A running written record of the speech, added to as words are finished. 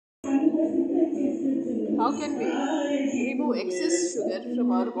How can we remove excess sugar from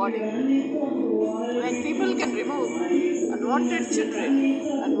our body? When people can remove unwanted children,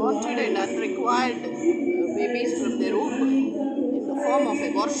 unwanted and unrequired babies from their womb in the form of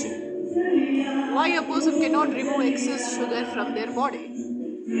abortion, why a person cannot remove excess sugar from their body?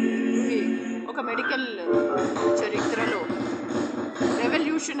 ఒక medical చరిత్రలో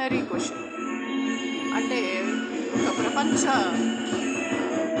revolutionary question, అంటే ఒక ప్రపంచ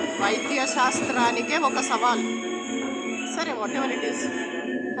వైద్య శాస్త్రానికే ఒక సవాల్. సరే, what ever it is,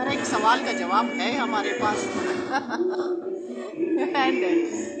 हर एक सवाल का जवाब है हमारे पास. And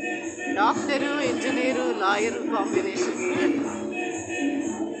doctor, engineer, lawyer combination.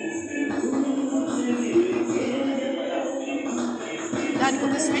 దానికి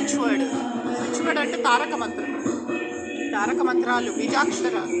ఒక స్విచ్ వర్డ్ అంటే తారక మంత్రం. తారక మంత్రాలు,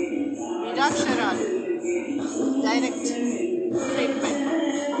 బీజాక్షరాలు డైరెక్ట్ ట్రీట్మెంట్.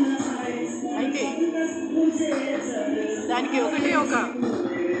 అయితే దానికి ఒకటే ఒక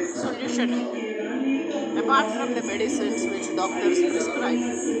solution, apart from the medicines which doctors prescribe.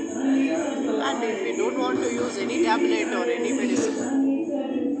 And if you don't want to use any tablet or any medicine,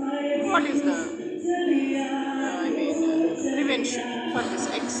 what is the prevention for this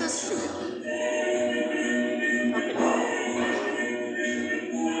excess sugar? Okay.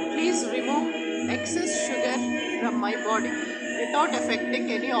 Please remove excess sugar from my body without affecting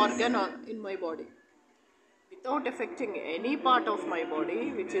any organ in my body, without affecting any part of my body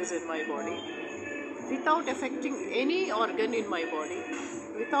which is in my body, without affecting any organ in my body,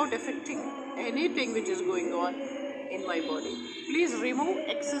 without affecting anything which is going on in my body. Please remove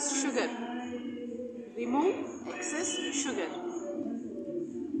excess sugar. Remove excess sugar.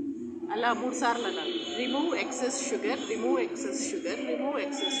 అలా 3 సార్లు అనాలి. Remove excess sugar, remove excess sugar, remove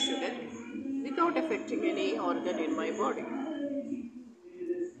excess sugar without effecting any organ in my body.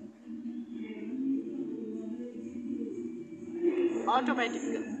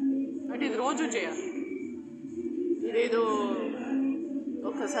 ఆటోమేటిక్గా, అంటే ఇది రోజు చేయాలి. ఇదేదో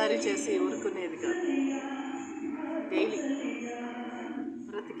ఒక్కసారి చేసి ఊరుకునేది కాదు. డైలీ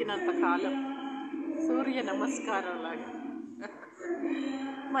బ్రతికినంత కాలం సూర్య నమస్కారం లాగా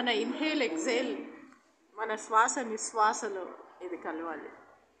మన ఇన్హేల్ ఎక్సేల్, మన శ్వాస నిశ్వాసలో ఇది కలవాలి.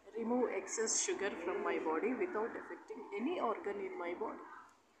 Remove excess sugar from my body without effecting any organ in my body.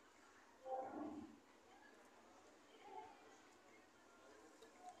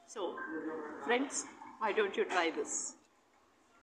 So friends, why don't you try this?